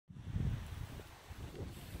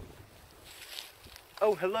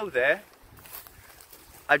Oh, hello there.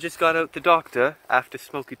 I just got out the doctor after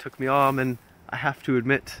Smokey took me arm, and I have to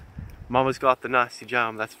admit, Mama's got the nasty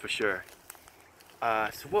jam, that's for sure.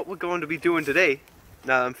 So what we're going to be doing today,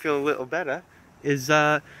 now that I'm feeling a little better, is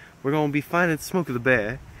we're going to be finding Smokey the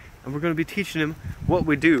bear, and we're going to be teaching him what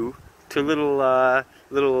we do to little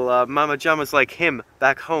mama jammas like him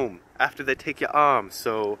back home after they take your arm.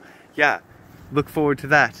 So yeah, look forward to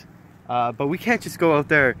that. But we can't just go out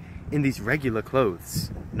there in these regular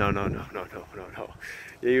clothes. No.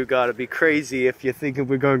 You gotta be crazy if you're thinking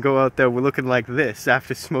we're gonna go out there, we're looking like this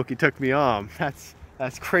after Smokey took me arm. That's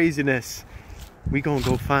craziness. We gonna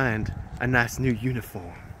go find a nice new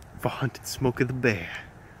uniform for hunting Smokey the bear.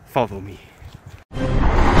 Follow me.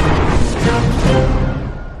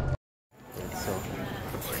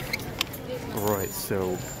 Alright,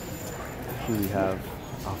 so here we have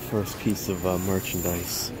our first piece of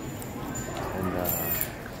merchandise. And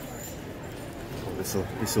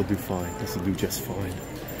this'll do fine. This'll do just fine.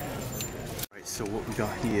 Alright, so what we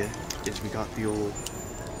got here is we got the old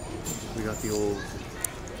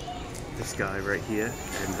this guy right here,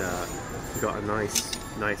 and we got a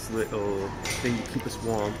nice little thing to keep us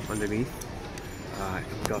warm underneath. And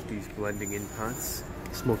we got these blending in pants.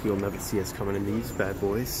 Smokey will never see us coming in these bad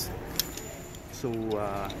boys. So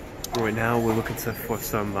right now we're looking for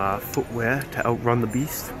some footwear to outrun the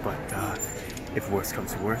beast, but if worse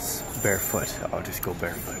comes to worse, barefoot. I'll just go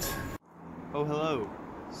barefoot. Oh, hello.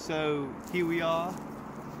 So here we are.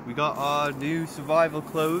 We got our new survival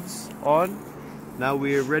clothes on. Now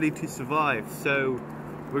we're ready to survive. So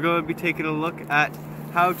we're going to be taking a look at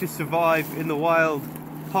how to survive in the wild,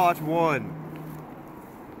 part 1.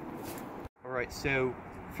 Alright, so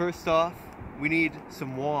first off, we need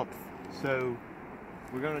some warmth. So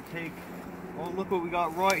we're going to take, oh, look what we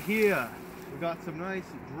got right here. We got some nice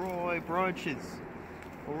dry branches.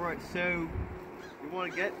 Alright, so you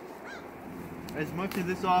want to get as much of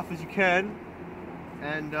this off as you can,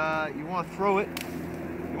 and you want to throw it.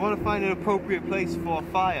 You want to find an appropriate place for a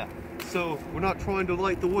fire. So we're not trying to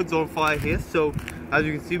light the woods on fire here. So as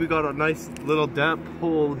you can see, we got a nice little damp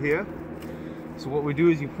hole here. So what we do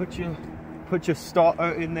is you put your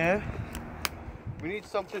starter in there. We need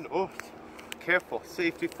something, oh, careful,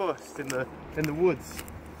 safety first in the woods.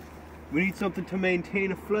 We need something to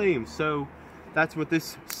maintain a flame, so that's what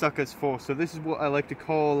this sucker's for. So this is what I like to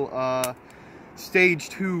call stage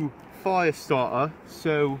 2 fire starter.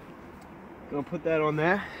 So I'm gonna put that on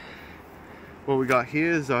there. What we got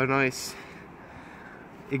here is our nice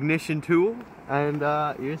ignition tool, and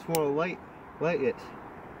you just want to light it.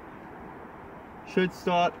 Should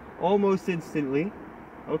start almost instantly.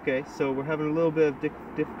 Okay, so we're having a little bit of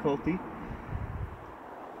difficulty.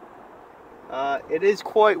 It is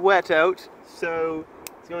quite wet out, so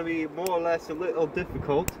it's going to be more or less a little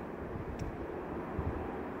difficult.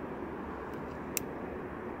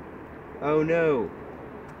 Oh no.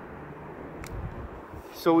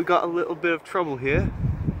 So we got a little bit of trouble here.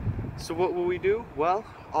 So what will we do? Well,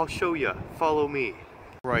 I'll show you. Follow me.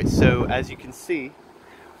 Right, so as you can see,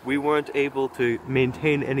 we weren't able to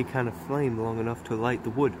maintain any kind of flame long enough to light the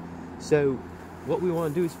wood. So what we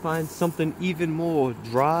want to do is find something even more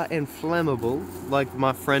dry and flammable, like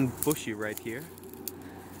my friend Bushy right here.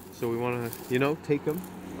 So we want to, you know, take him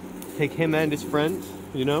and his friend,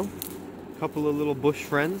 you know, a couple of little bush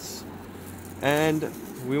friends, and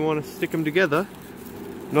we want to stick them together,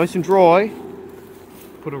 nice and dry,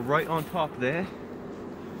 put it right on top there,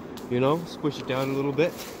 you know, squish it down a little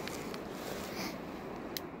bit.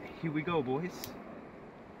 Here we go, boys.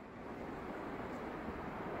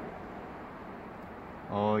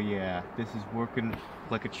 Oh yeah, this is working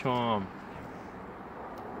like a charm.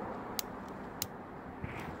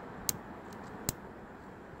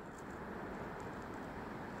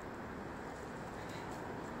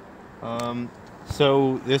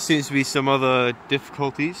 So there seems to be some other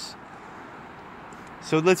difficulties.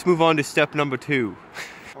 So let's move on to step number 2.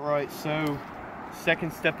 Alright, so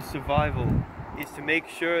second step of survival is to make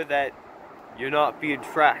sure that you're not being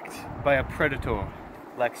tracked by a predator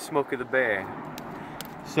like Smokey the bear.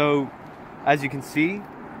 So as you can see,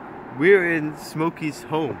 we're in Smokey's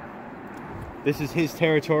home. This is his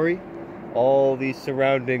territory, all the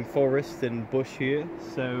surrounding forest and bush here.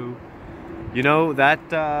 So you know that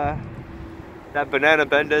banana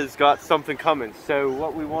bender's got something coming. So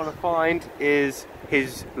what we want to find is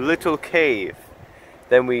his little cave.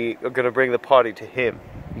 Then we are going to bring the party to him.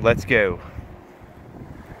 Let's go.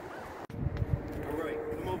 Alright,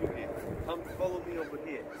 come over here. Come follow me over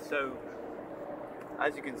here. So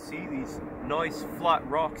as you can see, these nice flat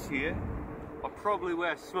rocks here are probably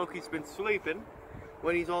where Smokey's been sleeping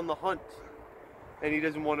when he's on the hunt. and he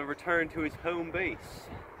doesn't want to return to his home base.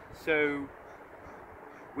 So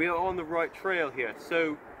we are on the right trail here.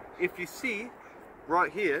 So if you see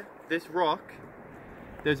right here, this rock,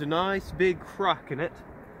 there's a nice big crack in it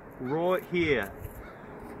right here.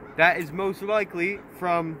 That is most likely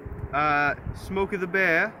from Smokey the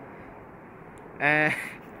bear, and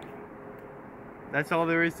that's all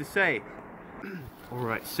there is to say.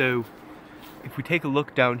 Alright, so if we take a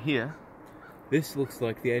look down here, this looks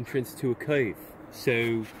like the entrance to a cave.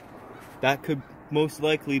 So that could most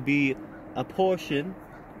likely be a portion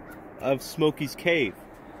of Smokey's cave.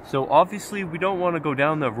 So obviously we don't want to go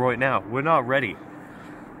down there right now. We're not ready.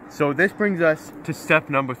 So this brings us to step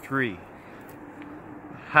number 3.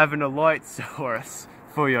 Having a light source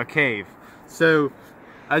for your cave. So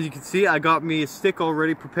as you can see, I got me a stick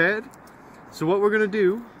already prepared. So what we're gonna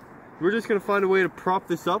do, we're just gonna find a way to prop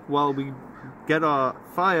this up while we get our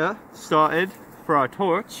fire started for our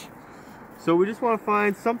torch. So we just want to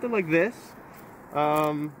find something like this.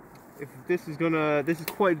 If this is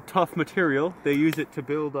quite tough material. They use it to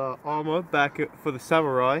build armor back for the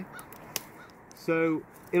samurai. So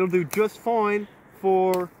it'll do just fine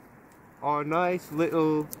for our nice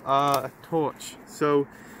little torch. So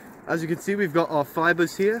as you can see, we've got our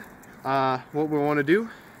fibers here. What we want to do,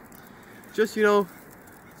 just, you know,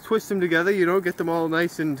 twist them together, you know, get them all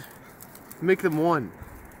nice and make them one,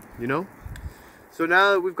 you know. So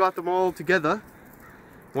now that we've got them all together,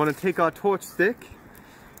 want to take our torch stick,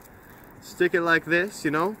 stick it like this,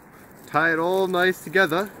 you know, tie it all nice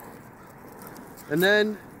together, and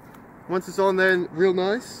then once it's on there real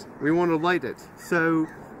nice, we want to light it. So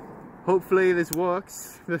hopefully this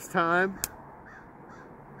works this time.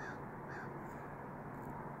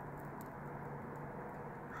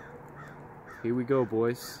 Here we go,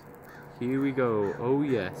 boys. Here we go. Oh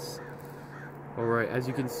yes. Alright, as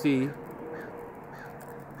you can see,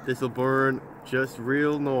 this will burn just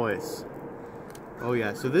real nice. Oh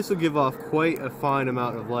yeah, so this will give off quite a fine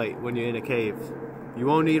amount of light when you're in a cave. You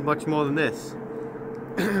won't need much more than this.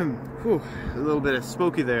 Whew, a little bit of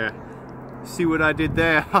smoky there. See what I did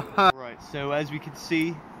there? Right, so as we can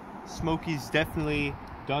see, Smokey's definitely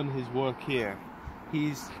done his work here.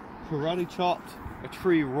 He's karate chopped a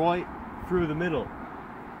tree right through the middle.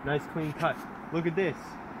 Nice clean cut. Look at this.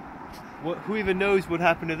 Who even knows what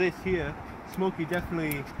happened to this here? Smokey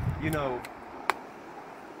definitely, you know,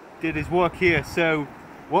 did his work here. So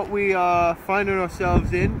what we are finding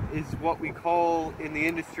ourselves in is what we call in the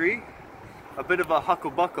industry a bit of a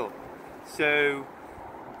hucklebuckle. So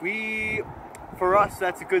for us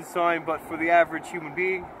that's a good sign, but for the average human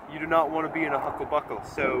being, you do not want to be in a hucklebuckle.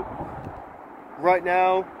 So right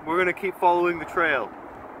now we're going to keep following the trail.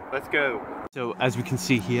 Let's go. So as we can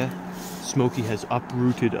see here, Smokey has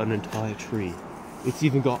uprooted an entire tree. It's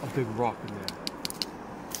even got a big rock in there.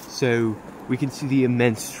 So we can see the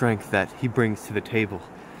immense strength that he brings to the table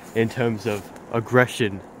in terms of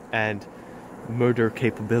aggression and murder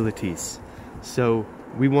capabilities. So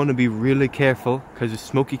we want to be really careful, because if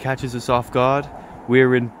Smokey catches us off guard,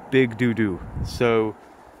 we're in big doo-doo. So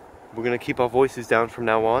we're going to keep our voices down from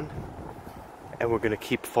now on, and we're going to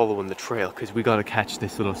keep following the trail, because we got to catch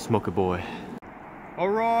this little smoker boy.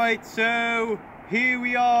 Alright, so here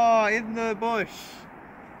we are in the bush.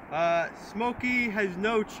 Smokey has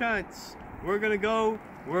no chance. We're gonna go.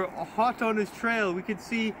 We're hot on his trail. We can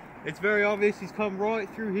see, it's very obvious he's come right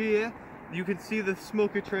through here. You can see the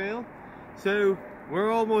smoker trail. So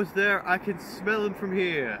we're almost there. I can smell him from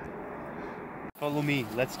here. Follow me,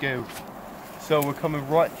 let's go. So we're coming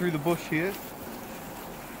right through the bush here.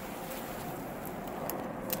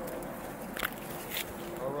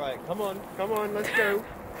 Alright, come on, let's go.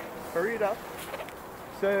 Hurry it up.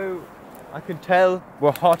 So I can tell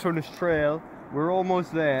we're hot on his trail. We're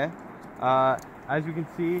almost there. As you can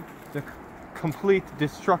see, the complete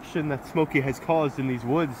destruction that Smokey has caused in these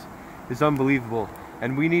woods is unbelievable.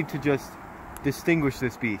 And we need to just distinguish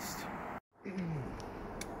this beast.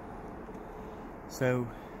 So,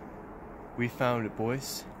 we found it,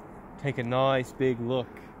 boys. Take a nice big look.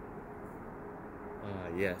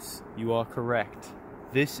 Yes, you are correct.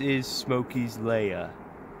 This is Smokey's lair.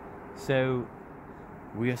 So,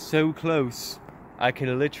 we are so close, I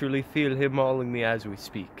can literally feel him mauling me as we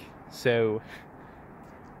speak. So,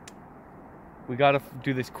 we gotta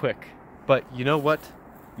do this quick. But you know what?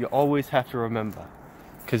 You always have to remember,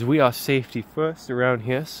 because we are safety first around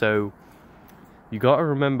here, so you gotta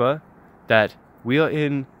remember that we are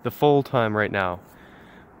in the fall time right now.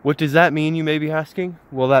 What does that mean, you may be asking?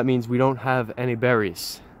 Well, that means we don't have any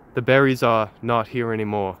berries. The berries are not here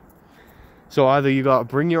anymore. So either you gotta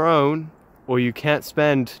bring your own, or you can't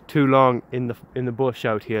spend too long in the bush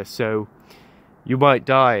out here, so you might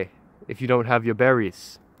die if you don't have your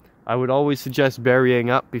berries. I would always suggest berrying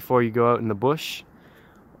up before you go out in the bush.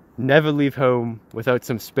 Never leave home without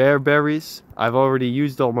some spare berries. I've already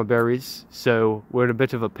used all my berries, so we're in a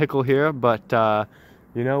bit of a pickle here, but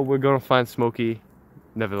you know, we're gonna find Smokey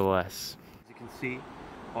nevertheless. As you can see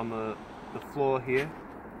on the floor here,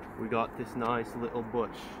 we got this nice little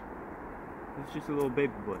bush. It's just a little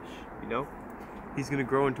baby bush, you know? He's gonna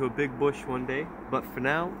grow into a big bush one day, but for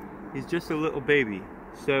now, he's just a little baby.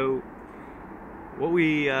 So what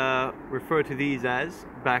we refer to these as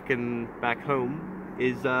back home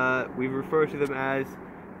is we refer to them as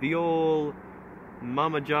the old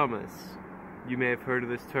mama jamas. You may have heard of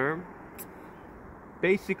this term.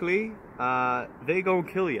 Basically, they gonna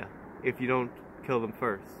kill you if you don't kill them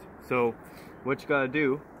first. So what you gotta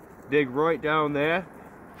do, dig right down there.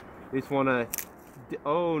 You just wanna,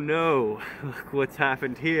 oh no, look what's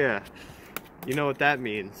happened here. You know what that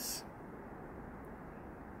means.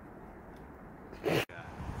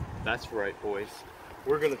 That's right, boys.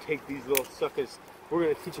 We're gonna take these little suckers, we're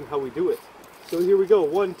gonna teach them how we do it. So here we go,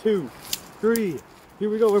 1, 2, 3. Here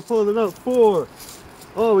we go, we're pulling them out, 4.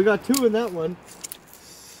 Oh, we got 2 in that one.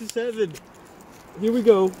 7. Here we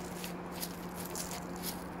go.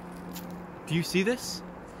 Do you see this?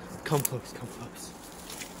 Come close, come close.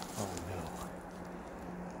 Oh no.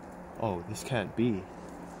 Oh, this can't be.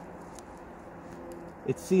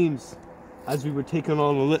 It seems as we were taking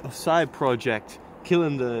on a little side project,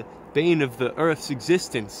 killing the bane of the earth's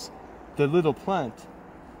existence, the little plant,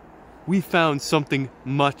 we found something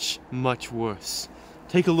much, much worse.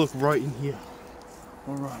 Take a look right in here.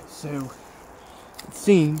 Alright, so it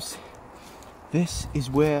seems this is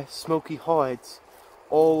where Smokey hides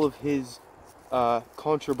all of his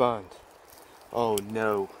contraband. Oh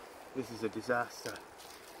no, this is a disaster.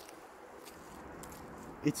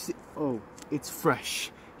 It's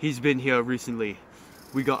fresh. He's been here recently.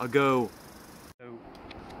 We gotta go. So,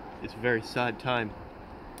 it's a very sad time.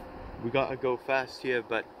 We gotta go fast here,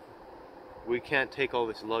 but we can't take all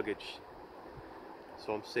this luggage.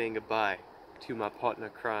 So I'm saying goodbye to my partner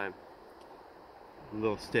crime,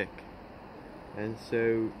 little stick. And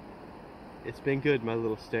so it's been good, my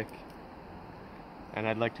little stick, and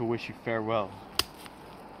I'd like to wish you farewell.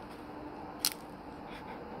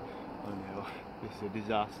 Oh no, this is a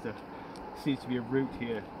disaster. Seems to be a root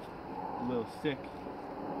here. A little stick.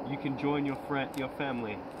 You can join your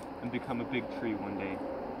family and become a big tree one day.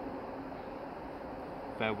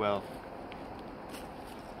 Farewell.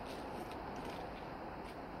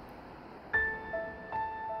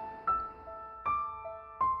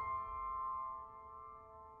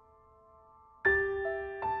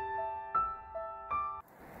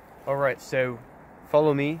 Alright, so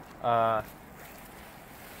follow me. I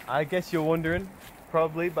guess you're wondering,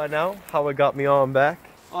 probably by now, how I got my arm back.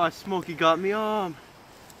 Oh, Smokey got me arm.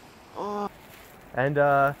 Oh. And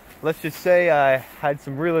let's just say I had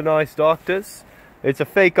some really nice doctors. It's a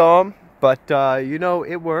fake arm, but you know,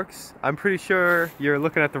 it works. I'm pretty sure you're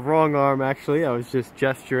looking at the wrong arm actually. I was just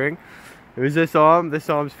gesturing. It was this arm. This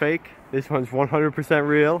arm's fake. This one's 100%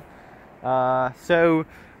 real. So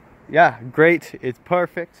yeah, great. It's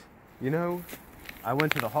perfect. You know, I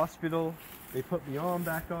went to the hospital. They put my arm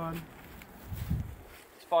back on.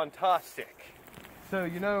 It's fantastic. So,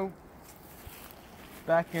 you know,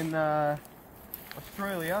 back in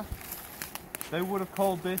Australia, they would have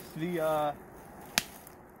called this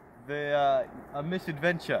a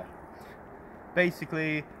misadventure.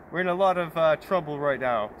 Basically, we're in a lot of trouble right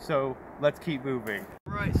now, so let's keep moving.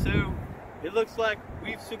 Right, so it looks like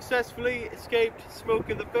we've successfully escaped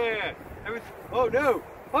Smokey the bear. Oh no!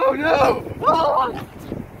 Oh no! Oh!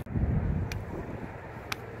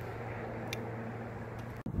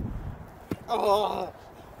 Oh!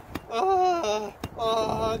 Oh!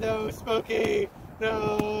 Oh no, Smokey!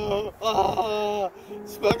 No! Oh!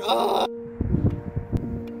 Smokey! Oh!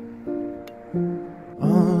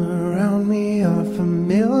 All around me are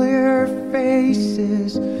familiar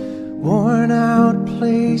faces, worn out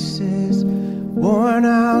places, worn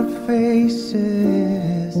out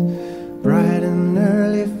faces, bright and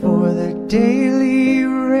early for their daily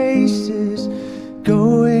races,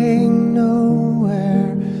 going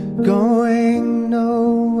nowhere, going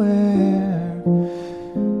nowhere.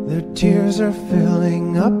 Their tears are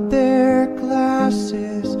filling up their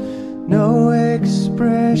glasses, no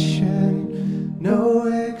expression, no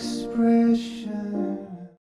expression.